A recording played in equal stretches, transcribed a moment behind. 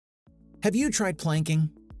Have you tried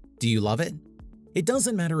planking? Do you love it? It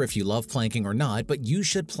doesn't matter if you love planking or not, but you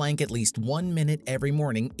should plank at least 1 minute every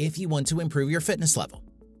morning if you want to improve your fitness level.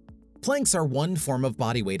 Planks are one form of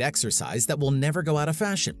bodyweight exercise that will never go out of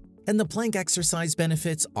fashion, and the plank exercise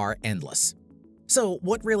benefits are endless. So,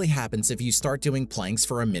 what really happens if you start doing planks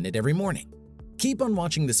for a minute every morning? Keep on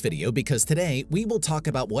watching this video because today we will talk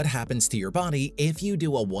about what happens to your body if you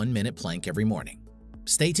do a 1-minute plank every morning.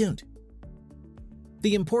 Stay tuned.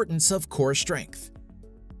 The importance of core strength.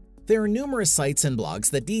 There are numerous sites and blogs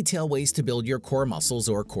that detail ways to build your core muscles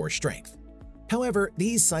or core strength. However,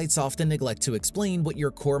 these sites often neglect to explain what your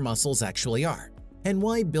core muscles actually are and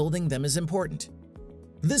why building them is important.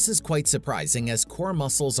 This is quite surprising as core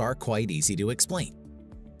muscles are quite easy to explain.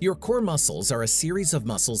 Your core muscles are a series of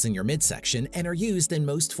muscles in your midsection and are used in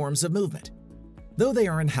most forms of movement. Though they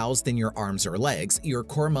aren't housed in your arms or legs, your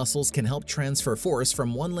core muscles can help transfer force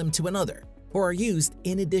from one limb to another, or are used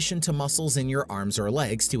in addition to muscles in your arms or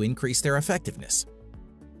legs to increase their effectiveness.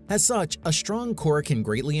 As such, a strong core can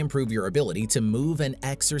greatly improve your ability to move and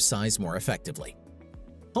exercise more effectively.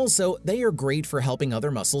 Also, they are great for helping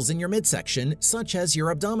other muscles in your midsection, such as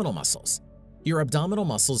your abdominal muscles. Your abdominal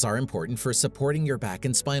muscles are important for supporting your back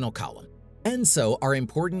and spinal column, and so are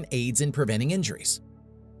important aids in preventing injuries.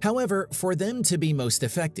 However, for them to be most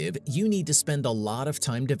effective, you need to spend a lot of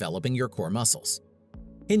time developing your core muscles.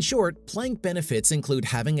 In short, plank benefits include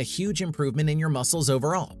having a huge improvement in your muscles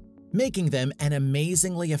overall, making them an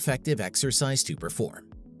amazingly effective exercise to perform.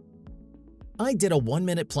 I did a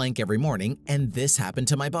 1-minute plank every morning, and this happened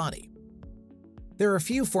to my body. There are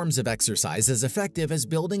few forms of exercise as effective as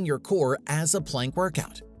building your core as a plank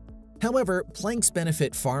workout. However, planks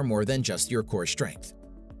benefit far more than just your core strength.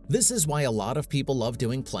 This is why a lot of people love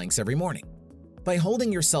doing planks every morning. By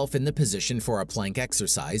holding yourself in the position for a plank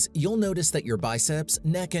exercise, you'll notice that your biceps,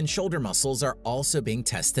 neck, and shoulder muscles are also being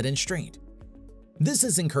tested and strained. This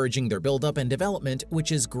is encouraging their buildup and development,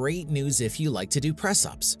 which is great news if you like to do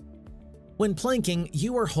press-ups. When planking,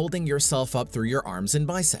 you are holding yourself up through your arms and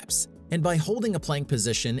biceps, and by holding a plank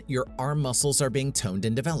position, your arm muscles are being toned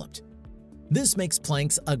and developed. This makes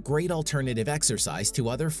planks a great alternative exercise to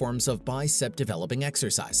other forms of bicep-developing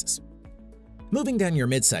exercises. Moving down your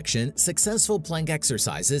midsection, successful plank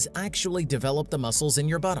exercises actually develop the muscles in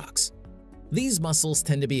your buttocks. These muscles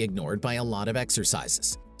tend to be ignored by a lot of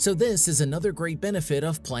exercises, so this is another great benefit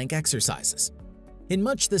of plank exercises. In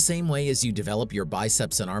much the same way as you develop your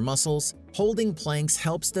biceps and arm muscles, holding planks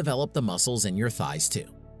helps develop the muscles in your thighs too.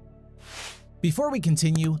 Before we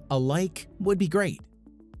continue, a like would be great.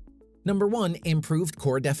 Number 1. Improved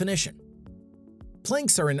core definition.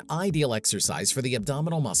 Planks are an ideal exercise for the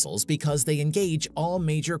abdominal muscles because they engage all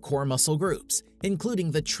major core muscle groups,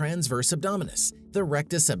 including the transverse abdominis, the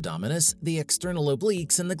rectus abdominis, the external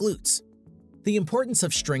obliques, and the glutes. The importance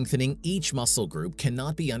of strengthening each muscle group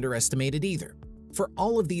cannot be underestimated either, for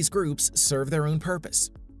all of these groups serve their own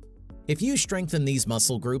purpose. If you strengthen these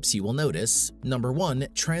muscle groups, you will notice, number 1,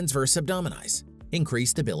 transverse abdominis,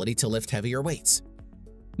 increased ability to lift heavier weights.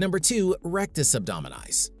 Number 2, rectus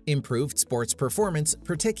abdominis, improved sports performance,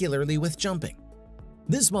 particularly with jumping.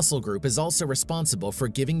 This muscle group is also responsible for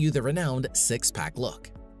giving you the renowned six-pack look.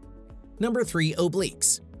 Number 3,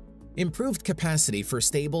 obliques, improved capacity for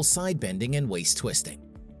stable side bending and waist twisting.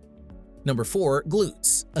 Number 4,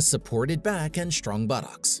 glutes, a supported back and strong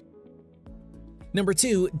buttocks. Number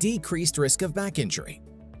 2, decreased risk of back injury.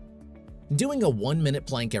 Doing a 1-minute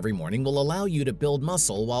plank every morning will allow you to build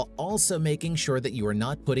muscle while also making sure that you are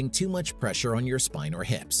not putting too much pressure on your spine or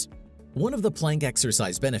hips. One of the plank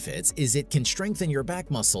exercise benefits is it can strengthen your back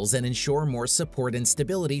muscles and ensure more support and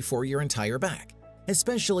stability for your entire back,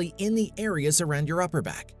 especially in the areas around your upper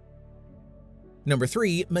back. Number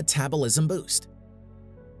 3, metabolism boost.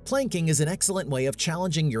 Planking is an excellent way of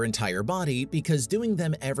challenging your entire body because doing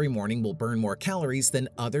them every morning will burn more calories than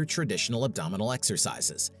other traditional abdominal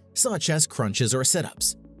exercises, such as crunches or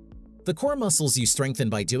sit-ups. The core muscles you strengthen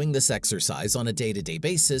by doing this exercise on a day-to-day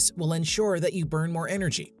basis will ensure that you burn more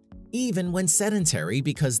energy, even when sedentary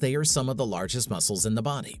because they are some of the largest muscles in the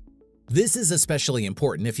body. This is especially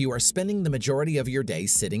important if you are spending the majority of your day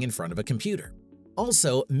sitting in front of a computer.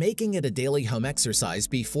 Also, making it a daily home exercise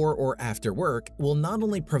before or after work will not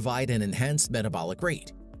only provide an enhanced metabolic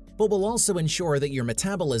rate, but will also ensure that your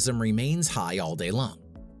metabolism remains high all day long.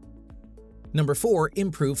 Number 4,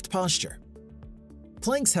 improved posture.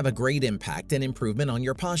 Planks have a great impact and improvement on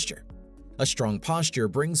your posture. A strong posture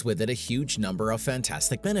brings with it a huge number of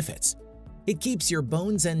fantastic benefits. It keeps your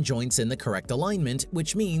bones and joints in the correct alignment,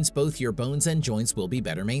 which means both your bones and joints will be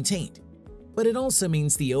better maintained. But it also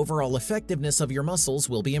means the overall effectiveness of your muscles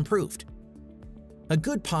will be improved. A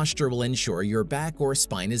good posture will ensure your back or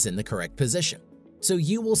spine is in the correct position, so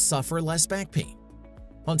you will suffer less back pain.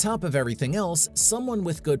 On top of everything else, someone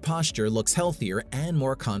with good posture looks healthier and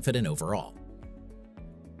more confident overall.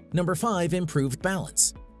 Number 5. Improved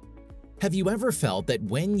balance. Have you ever felt that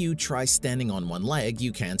when you try standing on one leg,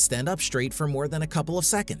 you can't stand up straight for more than a couple of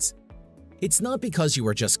seconds? It's not because you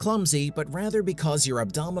are just clumsy, but rather because your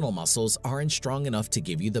abdominal muscles aren't strong enough to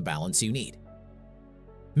give you the balance you need.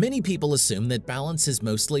 Many people assume that balance is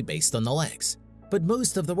mostly based on the legs, but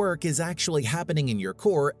most of the work is actually happening in your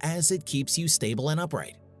core as it keeps you stable and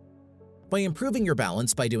upright. By improving your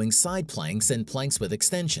balance by doing side planks and planks with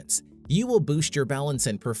extensions, you will boost your balance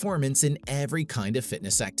and performance in every kind of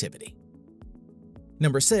fitness activity.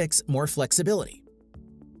 Number 6. More flexibility.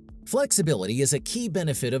 Flexibility is a key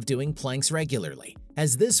benefit of doing planks regularly,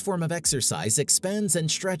 as this form of exercise expands and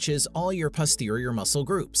stretches all your posterior muscle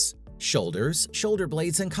groups, shoulders, shoulder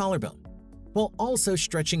blades, and collarbone, while also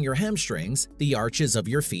stretching your hamstrings, the arches of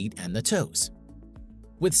your feet, and the toes.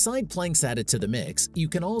 With side planks added to the mix, you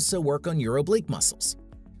can also work on your oblique muscles.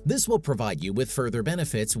 This will provide you with further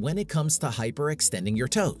benefits when it comes to hyperextending your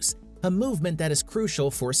toes, a movement that is crucial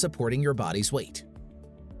for supporting your body's weight.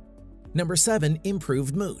 Number 7.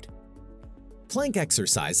 Improved mood. Plank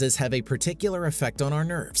exercises have a particular effect on our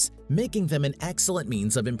nerves, making them an excellent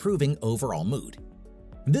means of improving overall mood.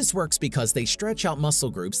 This works because they stretch out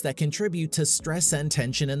muscle groups that contribute to stress and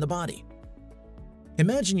tension in the body.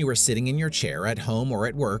 Imagine you are sitting in your chair at home or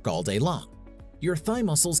at work all day long. Your thigh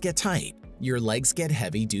muscles get tight, your legs get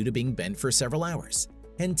heavy due to being bent for several hours,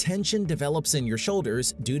 and tension develops in your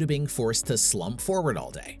shoulders due to being forced to slump forward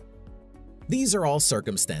all day. These are all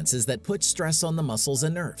circumstances that put stress on the muscles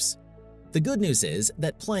and nerves. The good news is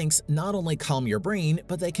that planks not only calm your brain,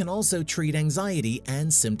 but they can also treat anxiety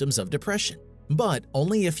and symptoms of depression, but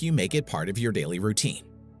only if you make it part of your daily routine.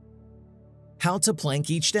 How to plank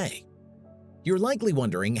each day. You're likely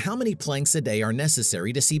wondering how many planks a day are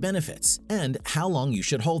necessary to see benefits and how long you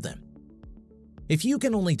should hold them. If you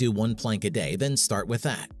can only do one plank a day, then start with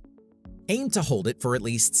that. Aim to hold it for at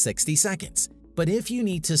least 60 seconds, but if you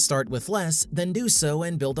need to start with less, then do so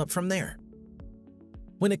and build up from there.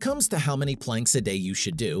 When it comes to how many planks a day you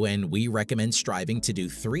should do, and we recommend striving to do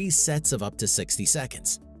 3 sets of up to 60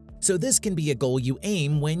 seconds. So this can be a goal you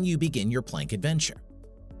aim when you begin your plank adventure.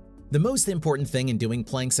 The most important thing in doing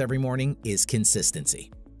planks every morning is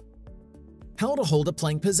consistency. How to hold a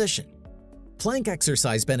plank position. Plank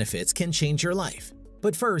exercise benefits can change your life,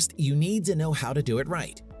 but first you need to know how to do it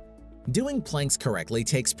right. Doing planks correctly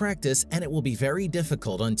takes practice, and it will be very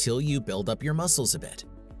difficult until you build up your muscles a bit.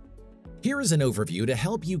 Here is an overview to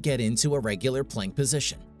help you get into a regular plank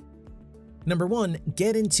position. Number 1.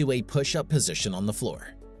 Get into a push-up position on the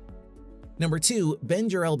floor. Number 2.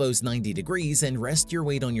 Bend your elbows 90 degrees and rest your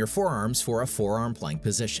weight on your forearms for a forearm plank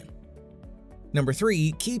position. Number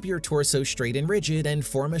 3. Keep your torso straight and rigid and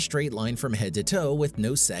form a straight line from head to toe with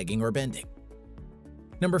no sagging or bending.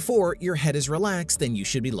 Number 4. Your head is relaxed and you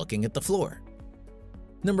should be looking at the floor.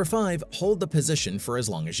 Number 5. Hold the position for as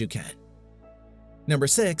long as you can. Number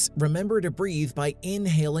 6. Remember to breathe by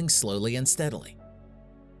inhaling slowly and steadily.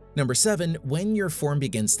 Number 7. When your form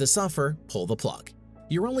begins to suffer, pull the plug.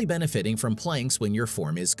 You're only benefiting from planks when your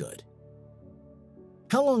form is good.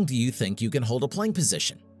 How long do you think you can hold a plank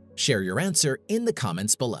position? Share your answer in the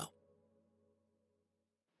comments below.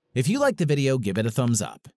 If you liked the video, give it a thumbs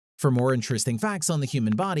up. For more interesting facts on the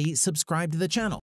human body, subscribe to the channel.